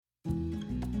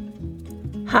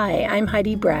Hi, I'm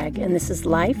Heidi Bragg, and this is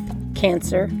Life,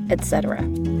 Cancer, Etc.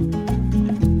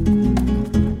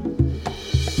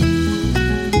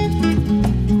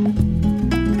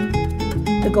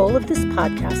 The goal of this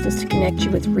podcast is to connect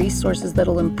you with resources that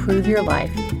will improve your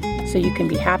life so you can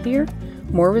be happier,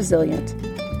 more resilient,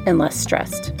 and less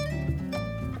stressed.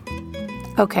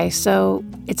 Okay, so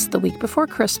it's the week before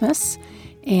Christmas,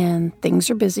 and things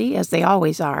are busy, as they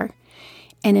always are.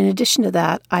 And in addition to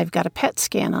that, I've got a PET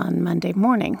scan on Monday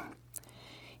morning.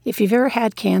 If you've ever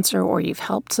had cancer or you've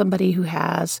helped somebody who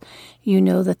has, you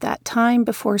know that time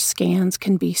before scans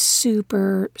can be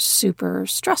super, super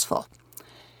stressful.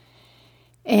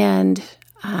 And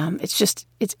it's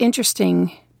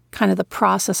interesting, kind of the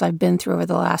process I've been through over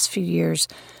the last few years,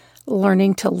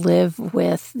 learning to live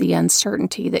with the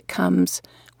uncertainty that comes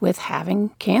with having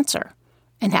cancer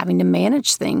and having to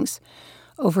manage things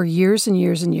over years and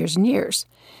years and years and years.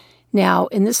 Now,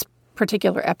 in this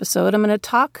particular episode, I'm going to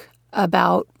talk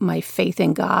about my faith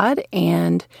in God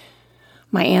and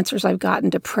my answers I've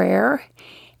gotten to prayer.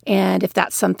 And if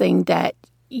that's something that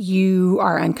you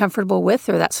are uncomfortable with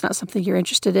or that's not something you're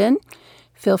interested in,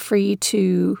 feel free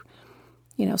to,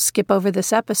 skip over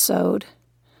this episode.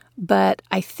 But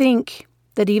I think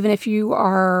that even if you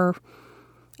are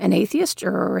an atheist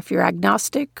or if you're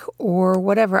agnostic or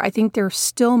whatever, I think there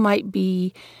still might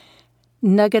be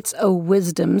nuggets of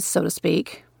wisdom, so to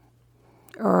speak,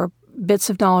 or bits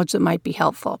of knowledge that might be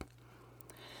helpful.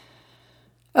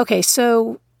 Okay,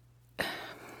 so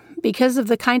because of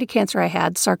the kind of cancer I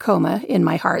had, sarcoma in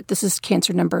my heart, this is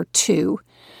cancer number 2.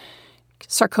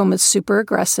 Sarcoma is super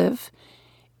aggressive.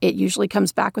 It usually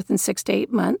comes back within 6 to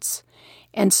 8 months.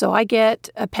 And so I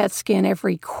get a PET scan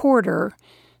every quarter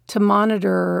to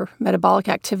monitor metabolic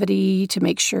activity, to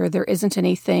make sure there isn't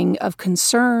anything of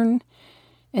concern.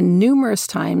 And numerous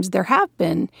times there have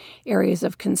been areas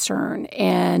of concern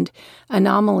and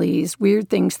anomalies, weird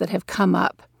things that have come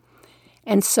up.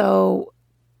 And so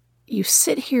you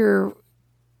sit here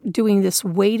doing this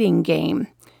waiting game.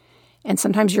 And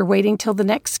sometimes you're waiting till the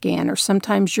next scan, or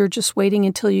sometimes you're just waiting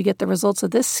until you get the results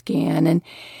of this scan. And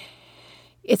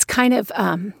it's kind of,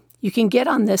 you can get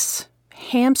on this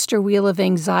hamster wheel of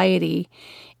anxiety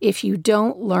if you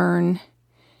don't learn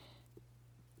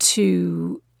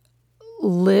to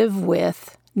live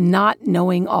with not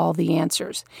knowing all the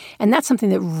answers. And that's something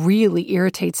that really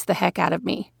irritates the heck out of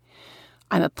me.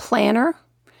 I'm a planner.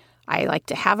 I like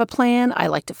to have a plan. I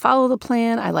like to follow the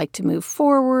plan. I like to move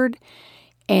forward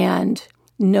and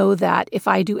know that if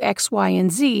I do X, Y,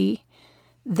 and Z,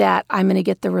 that I'm going to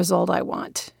get the result I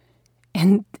want.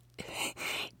 And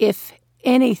if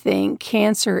anything,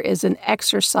 cancer is an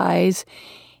exercise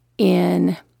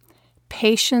in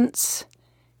patience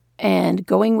and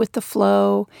going with the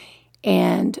flow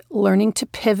and learning to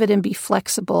pivot and be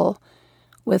flexible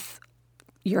with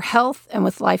your health and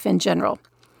with life in general.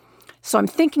 So I'm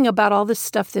thinking about all this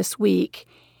stuff this week,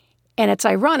 and it's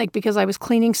ironic because I was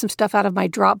cleaning some stuff out of my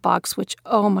Dropbox, which,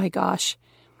 oh my gosh,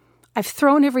 I've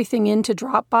thrown everything into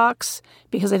Dropbox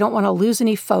because I don't want to lose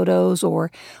any photos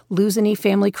or lose any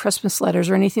family Christmas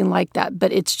letters or anything like that.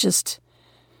 But it's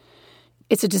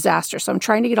a disaster. So I'm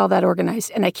trying to get all that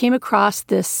organized. And I came across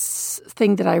this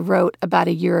thing that I wrote about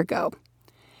a year ago,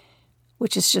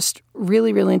 which is just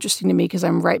really, really interesting to me because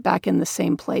I'm right back in the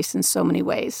same place in so many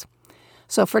ways.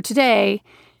 So for today,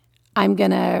 I'm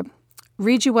going to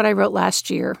read you what I wrote last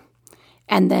year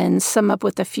and then sum up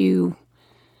with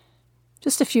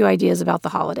just a few ideas about the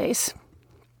holidays.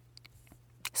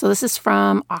 So this is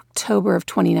from October of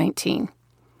 2019.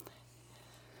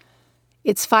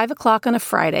 It's 5 o'clock on a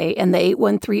Friday, and the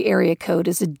 813 area code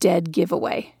is a dead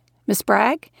giveaway. Miss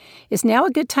Bragg, is now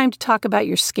a good time to talk about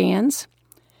your scans?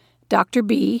 Dr.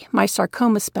 B, my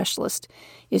sarcoma specialist,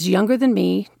 is younger than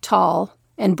me, tall,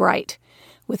 and bright,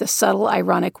 with a subtle,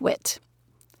 ironic wit.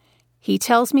 He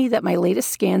tells me that my latest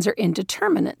scans are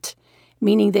indeterminate,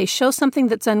 meaning they show something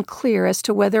that's unclear as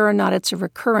to whether or not it's a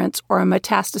recurrence or a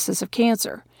metastasis of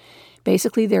cancer.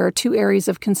 Basically, there are 2 areas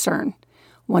of concern,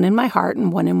 one in my heart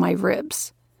and one in my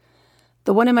ribs.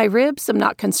 The one in my ribs I'm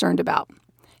not concerned about.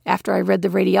 After I read the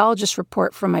radiologist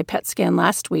report from my PET scan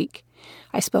last week,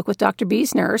 I spoke with Dr.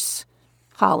 B's nurse,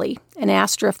 Holly, and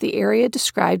asked her if the area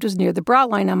described was near the bra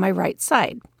line on my right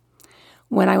side.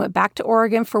 When I went back to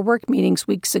Oregon for work meetings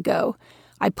weeks ago,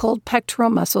 I pulled pectoral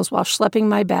muscles while schlepping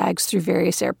my bags through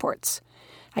various airports.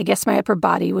 I guess my upper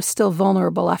body was still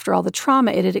vulnerable after all the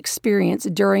trauma it had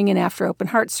experienced during and after open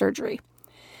heart surgery.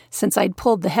 Since I'd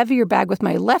pulled the heavier bag with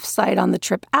my left side on the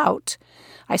trip out,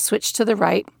 I switched to the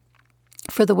right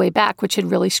for the way back, which had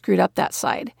really screwed up that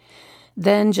side.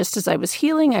 Then, just as I was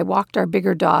healing, I walked our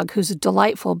bigger dog, who's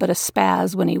delightful but a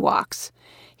spaz when he walks.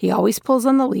 He always pulls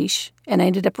on the leash, and I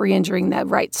ended up re-injuring that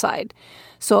right side.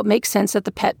 So it makes sense that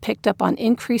the pet picked up on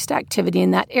increased activity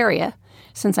in that area,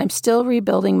 since I'm still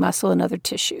rebuilding muscle and other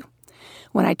tissue.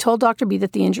 When I told Dr. B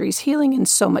that the injury is healing and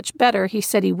so much better, he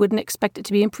said he wouldn't expect it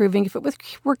to be improving if it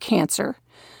were cancer.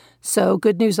 So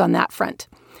good news on that front.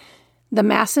 The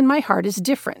mass in my heart is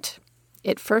different.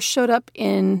 It first showed up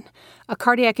in a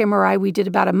cardiac MRI we did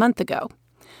about a month ago.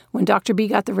 When Dr. B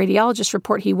got the radiologist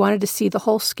report, he wanted to see the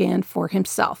whole scan for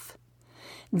himself.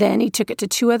 Then he took it to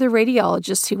 2 other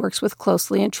radiologists he works with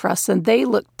closely and trusts, and they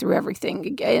looked through everything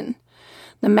again.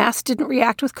 The mass didn't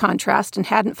react with contrast and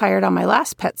hadn't fired on my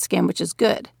last PET scan, which is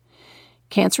good.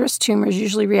 Cancerous tumors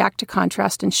usually react to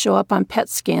contrast and show up on PET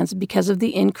scans because of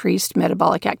the increased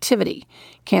metabolic activity.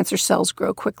 Cancer cells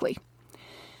grow quickly.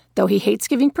 Though he hates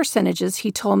giving percentages,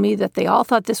 he told me that they all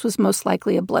thought this was most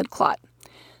likely a blood clot.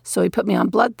 So he put me on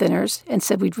blood thinners and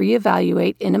said we'd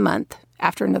reevaluate in a month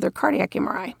after another cardiac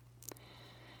MRI.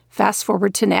 Fast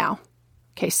forward to now.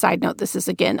 Okay, side note, this is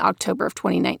again October of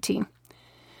 2019.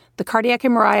 The cardiac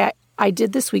MRI I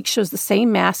did this week shows the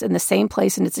same mass in the same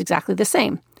place, and it's exactly the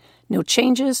same. No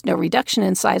changes, no reduction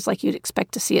in size like you'd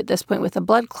expect to see at this point with a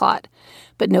blood clot,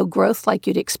 but no growth like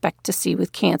you'd expect to see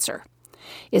with cancer.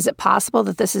 Is it possible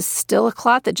that this is still a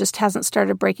clot that just hasn't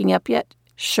started breaking up yet?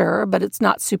 Sure, but it's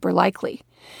not super likely.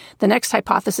 The next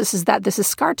hypothesis is that this is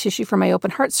scar tissue from my open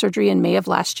heart surgery in May of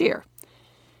last year.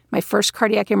 My first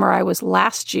cardiac MRI was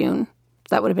last June.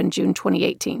 That would have been June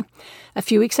 2018. A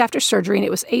few weeks after surgery, and it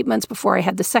was 8 months before I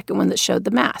had the second one that showed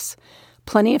the mass.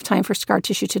 Plenty of time for scar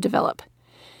tissue to develop.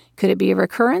 Could it be a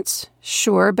recurrence?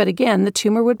 Sure, but again, the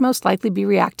tumor would most likely be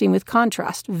reacting with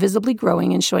contrast, visibly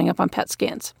growing and showing up on PET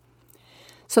scans.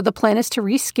 So the plan is to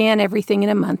rescan everything in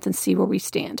a month and see where we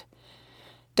stand.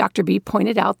 Dr. B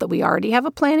pointed out that we already have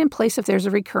a plan in place if there's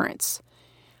a recurrence.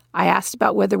 I asked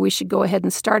about whether we should go ahead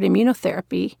and start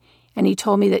immunotherapy, and he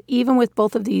told me that even with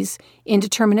both of these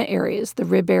indeterminate areas, the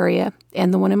rib area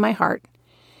and the one in my heart,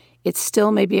 it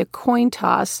still may be a coin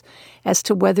toss as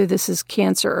to whether this is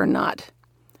cancer or not.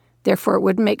 Therefore, it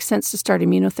wouldn't make sense to start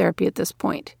immunotherapy at this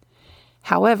point.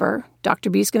 However, Dr.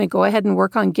 B is going to go ahead and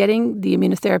work on getting the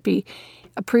immunotherapy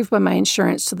approved by my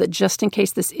insurance so that just in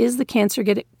case this is the cancer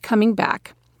coming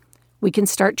back, we can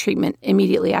start treatment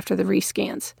immediately after the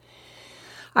rescans.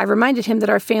 I reminded him that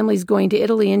our family's going to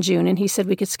Italy in June, and he said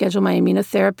we could schedule my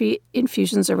immunotherapy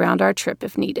infusions around our trip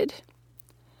if needed.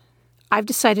 I've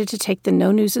decided to take the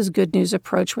no news is good news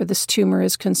approach where this tumor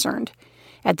is concerned.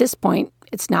 At this point,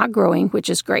 it's not growing, which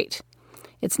is great.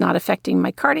 It's not affecting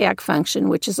my cardiac function,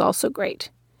 which is also great.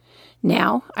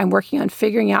 Now, I'm working on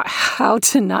figuring out how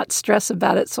to not stress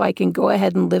about it so I can go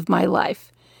ahead and live my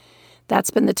life.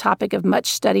 That's been the topic of much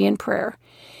study and prayer,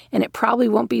 and it probably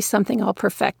won't be something I'll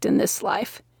perfect in this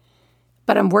life.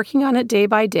 But I'm working on it day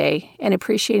by day and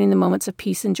appreciating the moments of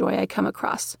peace and joy I come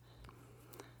across.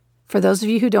 For those of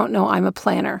you who don't know, I'm a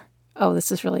planner. Oh,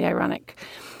 this is really ironic.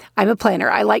 I'm a planner.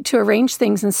 I like to arrange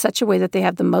things in such a way that they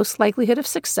have the most likelihood of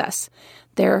success.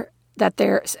 That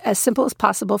they're as simple as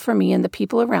possible for me and the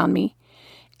people around me,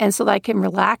 and so that I can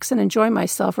relax and enjoy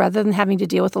myself rather than having to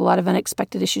deal with a lot of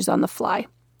unexpected issues on the fly.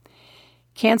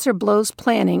 Cancer blows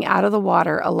planning out of the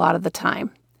water a lot of the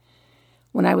time.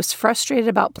 When I was frustrated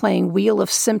about playing Wheel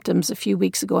of Symptoms a few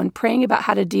weeks ago and praying about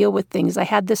how to deal with things, I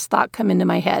had this thought come into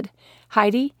my head.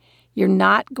 Heidi, you're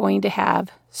not going to have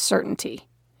certainty.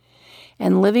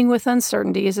 And living with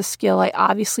uncertainty is a skill I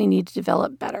obviously need to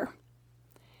develop better.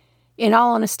 In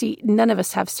all honesty, none of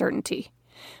us have certainty.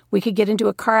 We could get into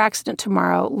a car accident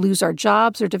tomorrow, lose our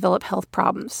jobs, or develop health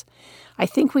problems. I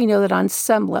think we know that on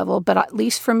some level, but at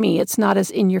least for me, it's not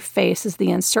as in your face as the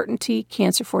uncertainty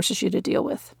cancer forces you to deal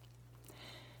with.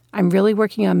 I'm really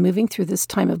working on moving through this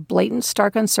time of blatant,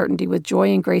 stark uncertainty with joy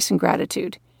and grace and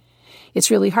gratitude.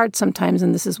 It's really hard sometimes,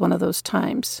 and this is one of those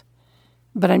times.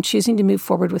 But I'm choosing to move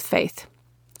forward with faith.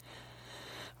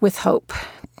 With hope.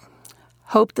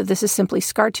 Hope that this is simply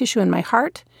scar tissue in my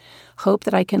heart. Hope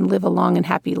that I can live a long and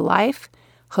happy life.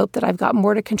 Hope that I've got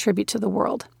more to contribute to the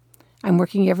world. I'm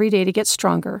working every day to get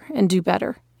stronger and do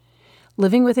better.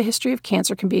 Living with a history of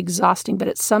cancer can be exhausting, but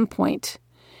at some point,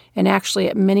 and actually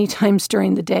at many times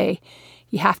during the day,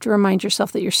 you have to remind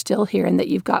yourself that you're still here and that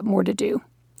you've got more to do.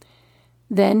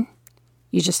 Then,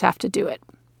 you just have to do it.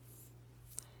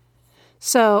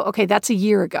 So, okay, that's a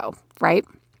year ago, right?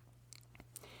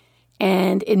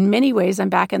 And in many ways, I'm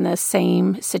back in the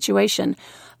same situation.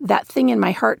 That thing in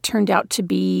my heart turned out to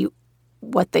be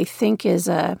what they think is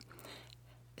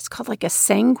it's called like a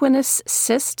sanguineous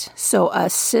cyst. So a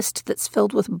cyst that's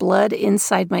filled with blood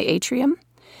inside my atrium.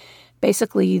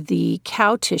 basically the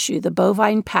cow tissue, the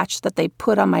bovine patch that they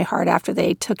put on my heart after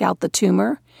they took out the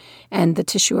tumor and the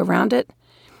tissue around it,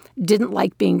 didn't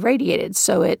like being radiated.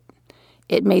 So it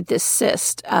made this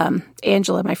cyst.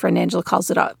 Angela, my friend Angela, calls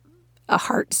it a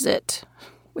heart zit,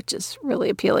 which is really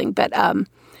appealing. But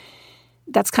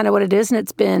that's kind of what it is. And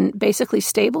it's been basically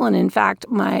stable. And in fact,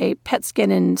 my PET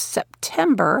scan in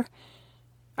September,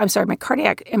 my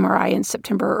cardiac MRI in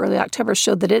September or early October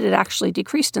showed that it had actually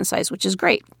decreased in size, which is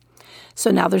great. So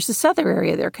now there's this other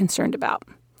area they're concerned about.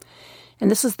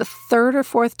 And this is the third or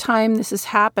fourth time this has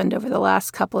happened over the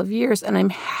last couple of years. And I'm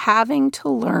having to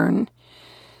learn,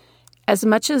 as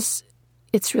much as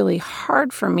it's really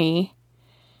hard for me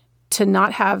to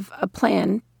not have a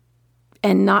plan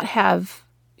and not have,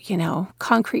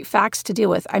 concrete facts to deal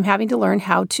with, I'm having to learn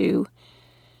how to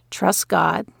trust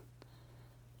God,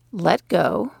 let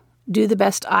go, do the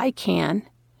best I can,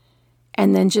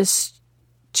 and then just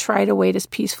try to wait as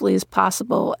peacefully as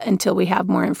possible until we have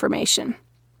more information.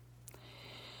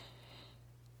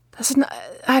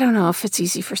 I don't know if it's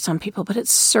easy for some people, but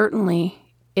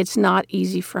it's not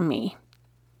easy for me.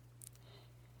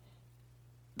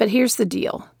 But here's the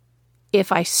deal.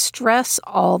 If I stress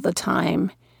all the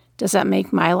time, does that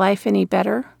make my life any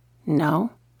better? No.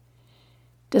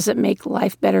 Does it make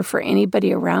life better for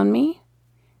anybody around me?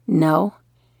 No.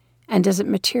 And does it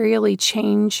materially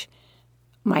change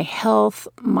my health,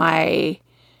 my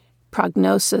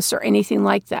prognosis, or anything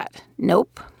like that?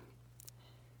 Nope.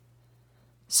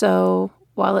 So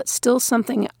while it's still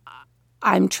something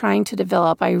I'm trying to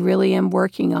develop, I really am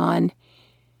working on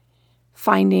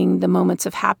finding the moments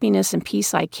of happiness and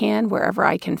peace I can wherever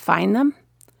I can find them,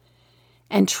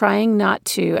 and trying not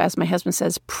to, as my husband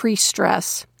says,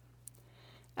 pre-stress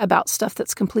about stuff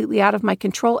that's completely out of my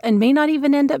control and may not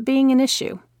even end up being an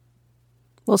issue.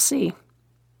 We'll see.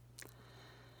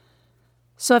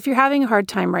 So if you're having a hard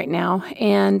time right now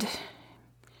and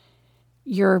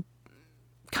you're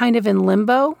kind of in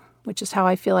limbo, which is how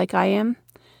I feel like I am,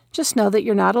 just know that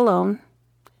you're not alone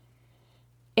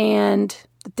and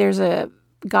that there's a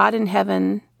God in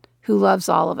heaven who loves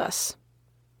all of us.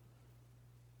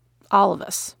 All of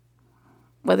us,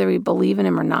 whether we believe in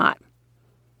him or not.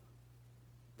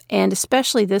 And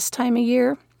especially this time of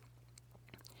year,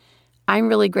 I'm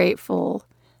really grateful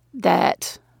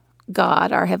that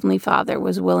God, our Heavenly Father,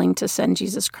 was willing to send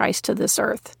Jesus Christ to this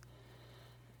earth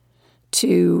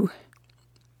to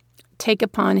take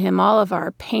upon him all of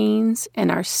our pains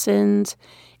and our sins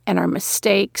and our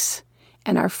mistakes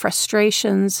and our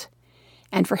frustrations,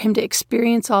 and for him to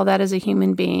experience all that as a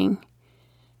human being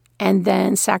and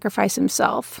then sacrifice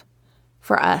himself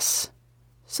for us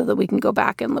so that we can go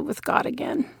back and live with God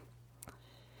again.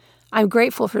 I'm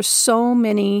grateful for so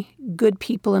many good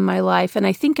people in my life, and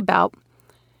I think about,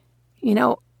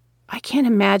 I can't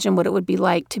imagine what it would be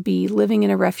like to be living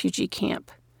in a refugee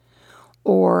camp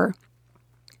or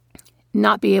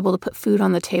not be able to put food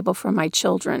on the table for my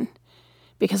children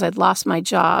because I'd lost my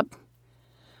job,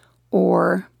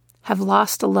 or have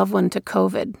lost a loved one to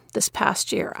COVID this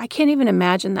past year. I can't even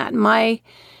imagine that. My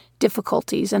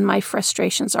difficulties and my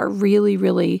frustrations are really,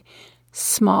 really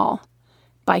small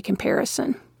by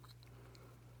comparison.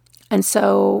 And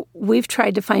so we've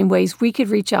tried to find ways we could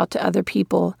reach out to other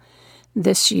people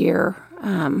this year,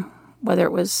 whether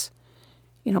it was,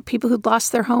 people who'd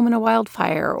lost their home in a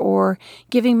wildfire, or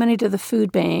giving money to the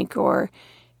food bank, or,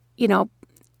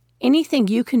 anything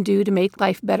you can do to make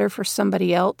life better for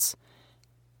somebody else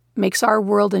makes our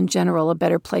world in general a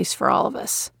better place for all of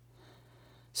us.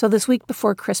 So this week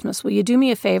before Christmas, will you do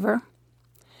me a favor?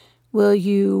 Will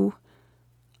you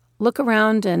look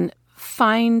around and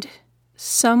find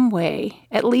some way,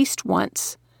 at least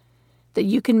once, that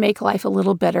you can make life a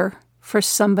little better for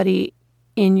somebody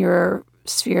in your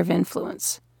sphere of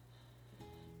influence?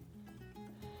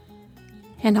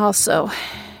 And also,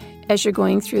 as you're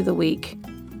going through the week,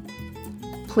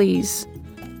 please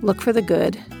look for the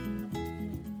good,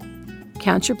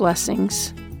 count your blessings,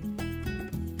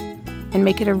 and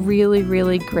make it a really,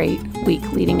 really great week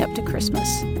leading up to Christmas.